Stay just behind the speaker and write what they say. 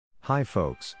Hi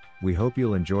folks, we hope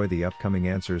you'll enjoy the upcoming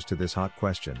answers to this hot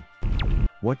question.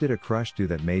 What did a crush do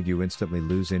that made you instantly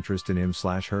lose interest in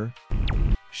him/her?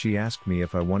 She asked me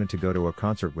if I wanted to go to a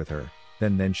concert with her,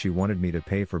 then she wanted me to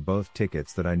pay for both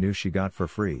tickets that I knew she got for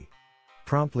free.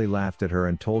 Promptly laughed at her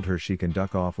and told her she can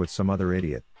duck off with some other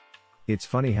idiot. It's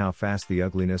funny how fast the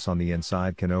ugliness on the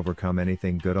inside can overcome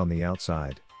anything good on the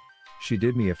outside. She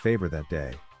did me a favor that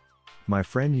day. My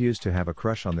friend used to have a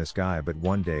crush on this guy, but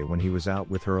one day when he was out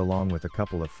with her along with a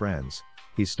couple of friends,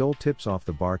 he stole tips off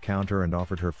the bar counter and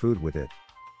offered her food with it.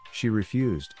 She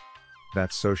refused.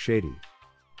 That's so shady.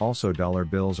 Also, dollar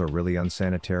bills are really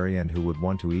unsanitary, and who would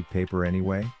want to eat paper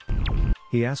anyway?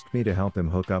 He asked me to help him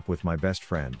hook up with my best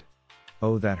friend.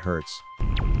 Oh, that hurts.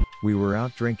 We were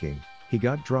out drinking, he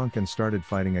got drunk and started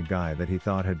fighting a guy that he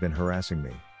thought had been harassing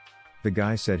me. The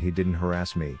guy said he didn't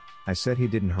harass me, I said he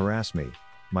didn't harass me.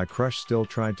 My crush still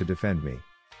tried to defend me.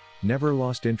 Never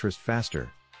lost interest faster.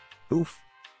 Oof.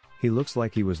 He looks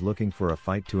like he was looking for a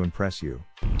fight to impress you.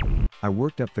 I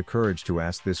worked up the courage to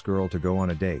ask this girl to go on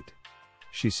a date.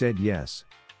 She said yes.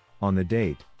 On the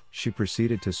date, she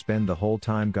proceeded to spend the whole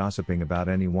time gossiping about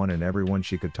anyone and everyone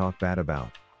she could talk bad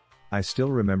about. I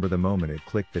still remember the moment it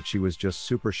clicked that she was just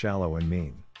super shallow and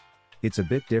mean. It's a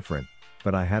bit different,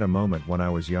 but I had a moment when I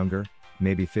was younger,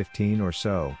 maybe 15 or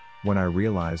so, when I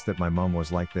realized that my mom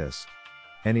was like this.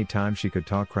 Anytime she could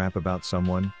talk crap about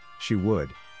someone, she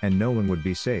would, and no one would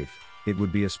be safe. It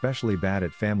would be especially bad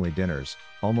at family dinners,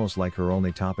 almost like her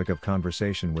only topic of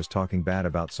conversation was talking bad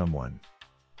about someone.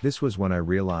 This was when I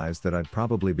realized that I'd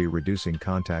probably be reducing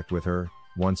contact with her,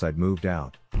 once I'd moved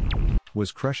out.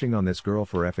 Was crushing on this girl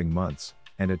for effing months,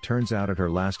 and it turns out at her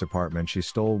last apartment she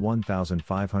stole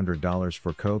 $1,500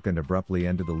 for coke and abruptly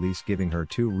ended the lease, giving her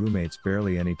 2 roommates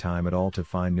barely any time at all to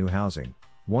find new housing,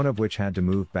 one of which had to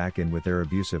move back in with their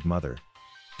abusive mother.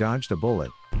 Dodged a bullet.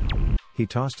 He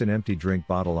tossed an empty drink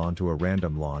bottle onto a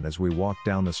random lawn as we walked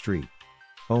down the street.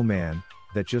 Oh man,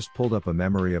 that just pulled up a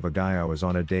memory of a guy I was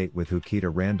on a date with who keyed a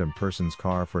random person's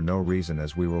car for no reason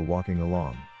as we were walking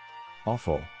along.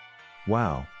 Awful.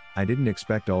 Wow, I didn't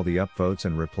expect all the upvotes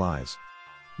and replies.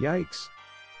 Yikes.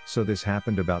 So this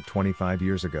happened about 25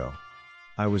 years ago.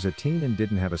 I was a teen and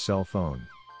didn't have a cell phone.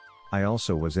 I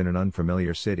also was in an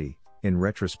unfamiliar city. In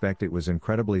retrospect, it was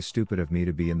incredibly stupid of me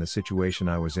to be in the situation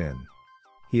I was in.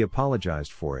 He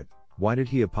apologized for it. Why did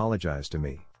he apologize to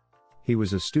me? He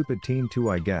was a stupid teen too,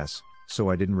 I guess,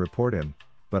 so I didn't report him,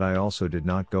 but I also did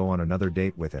not go on another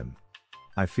date with him.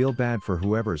 I feel bad for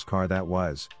whoever's car that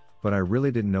was, but I really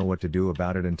didn't know what to do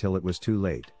about it until it was too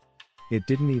late. It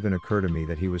didn't even occur to me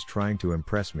that he was trying to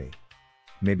impress me.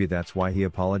 Maybe that's why he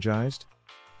apologized?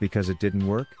 Because it didn't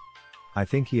work? I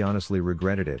think he honestly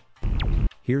regretted it.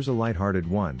 Here's a lighthearted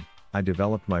one. I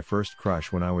developed my first crush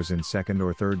when I was in 2nd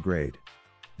or 3rd grade.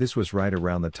 This was right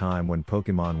around the time when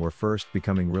Pokemon were first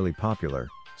becoming really popular,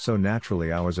 so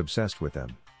naturally I was obsessed with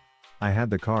them. I had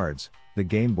the cards, the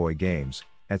Game Boy games,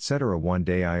 etc. One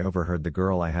day I overheard the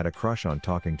girl I had a crush on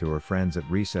talking to her friends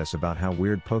at recess about how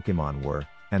weird Pokemon were,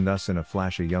 and thus in a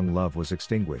flash a young love was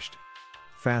extinguished.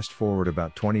 Fast forward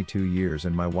about 22 years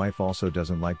and my wife also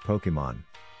doesn't like Pokemon,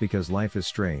 because Life is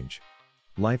Strange.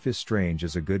 Life is Strange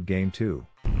is a good game too.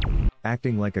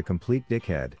 Acting like a complete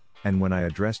dickhead, and when I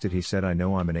addressed it he said, I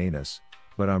know I'm an anus,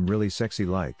 but I'm really sexy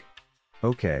like.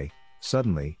 Okay,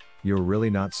 suddenly, you're really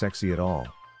not sexy at all.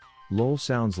 Lol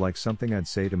sounds like something I'd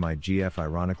say to my GF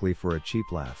ironically for a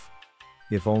cheap laugh.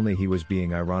 If only he was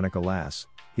being ironic, alas,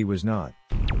 he was not.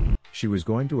 She was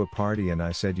going to a party and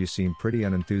I said, you seem pretty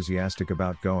unenthusiastic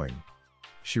about going.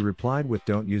 She replied with,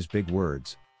 don't use big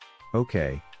words.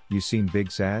 Okay, you seem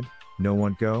big sad, no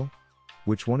one go?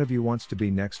 Which one of you wants to be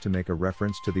next to make a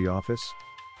reference to The Office?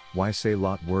 Why say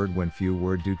lot word when few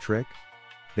word do trick?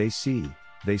 They see.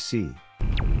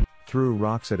 Threw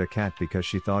rocks at a cat because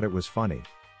she thought it was funny.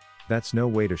 That's no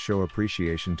way to show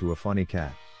appreciation to a funny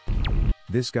cat.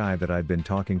 This guy that I'd been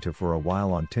talking to for a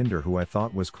while on Tinder who I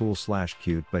thought was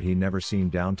cool/cute, but he never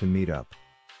seemed down to meet up.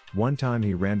 One time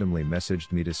he randomly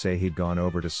messaged me to say he'd gone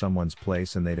over to someone's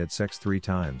place and they'd had sex 3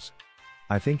 times.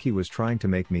 I think he was trying to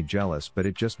make me jealous, but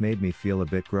it just made me feel a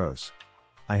bit gross.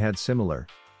 I had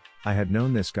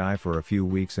known this guy for a few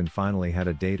weeks and finally had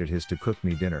a date at his to cook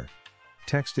me dinner.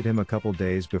 Texted him a couple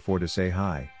days before to say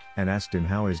hi, and asked him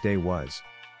how his day was.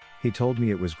 He told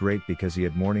me it was great because he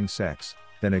had morning sex,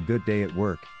 then a good day at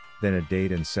work, then a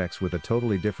date and sex with a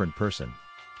totally different person.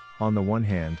 On the one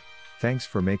hand, thanks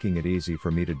for making it easy for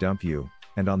me to dump you,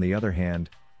 and on the other hand,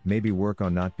 maybe work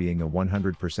on not being a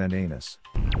 100% anus.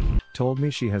 Told me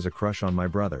she has a crush on my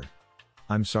brother.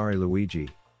 I'm sorry, Luigi.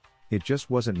 It just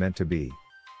wasn't meant to be.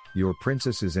 Your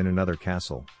princess is in another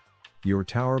castle. Your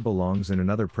tower belongs in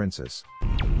another princess.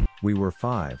 We were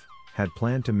 5, had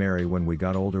planned to marry when we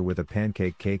got older with a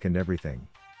pancake cake and everything.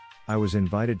 I was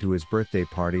invited to his birthday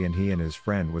party and he and his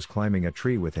friend was climbing a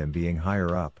tree with him being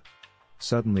higher up.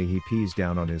 Suddenly he pees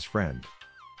down on his friend.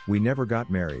 We never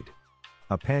got married.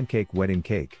 A pancake wedding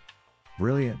cake.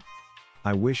 Brilliant.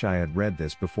 I wish I had read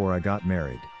this before I got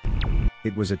married.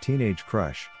 It was a teenage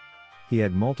crush. He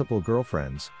had multiple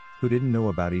girlfriends, who didn't know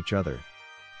about each other.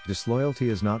 Disloyalty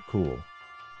is not cool.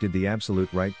 Did the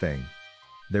absolute right thing.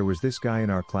 There was this guy in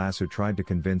our class who tried to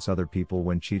convince other people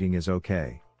when cheating is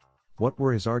okay. What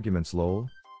were his arguments, lol?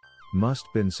 Must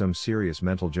been some serious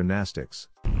mental gymnastics.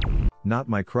 Not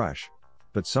my crush,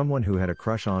 but someone who had a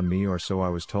crush on me, or so I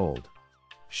was told.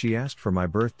 She asked for my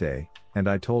birthday, and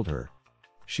I told her.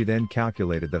 She then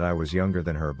calculated that I was younger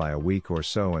than her by a week or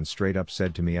so and straight up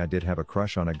said to me I did have a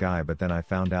crush on a guy, but then I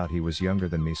found out he was younger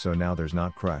than me, so now there's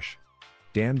not crush.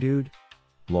 Damn dude.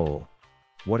 Lol.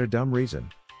 What a dumb reason.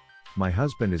 My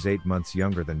husband is 8 months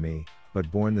younger than me,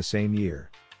 but born the same year.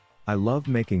 I love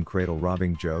making cradle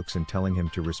robbing jokes and telling him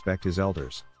to respect his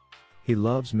elders. He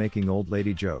loves making old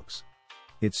lady jokes.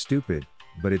 It's stupid,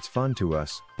 but it's fun to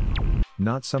us.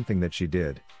 Not something that she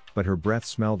did, but her breath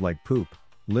smelled like poop,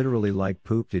 literally like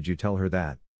poop. Did you tell her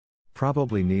that?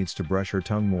 Probably needs to brush her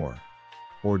tongue more.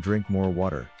 Or drink more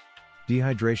water.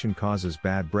 Dehydration causes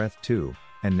bad breath too,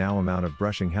 and now amount of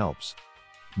brushing helps.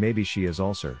 Maybe she has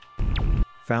ulcer.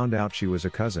 Found out she was a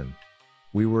cousin.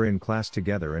 We were in class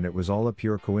together and it was all a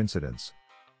pure coincidence.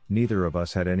 Neither of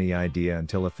us had any idea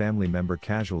until a family member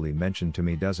casually mentioned to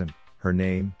me, doesn't her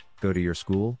name go to your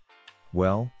school?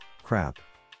 Well, crap.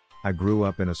 I grew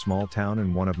up in a small town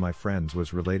and one of my friends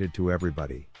was related to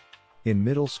everybody. In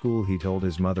middle school he told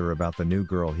his mother about the new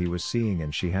girl he was seeing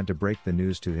and she had to break the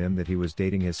news to him that he was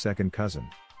dating his second cousin.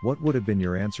 What would have been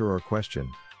your answer or question?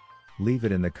 Leave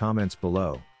it in the comments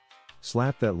below.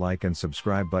 Slap that like and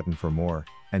subscribe button for more,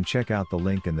 and check out the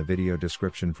link in the video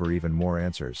description for even more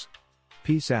answers.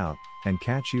 Peace out, and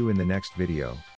catch you in the next video.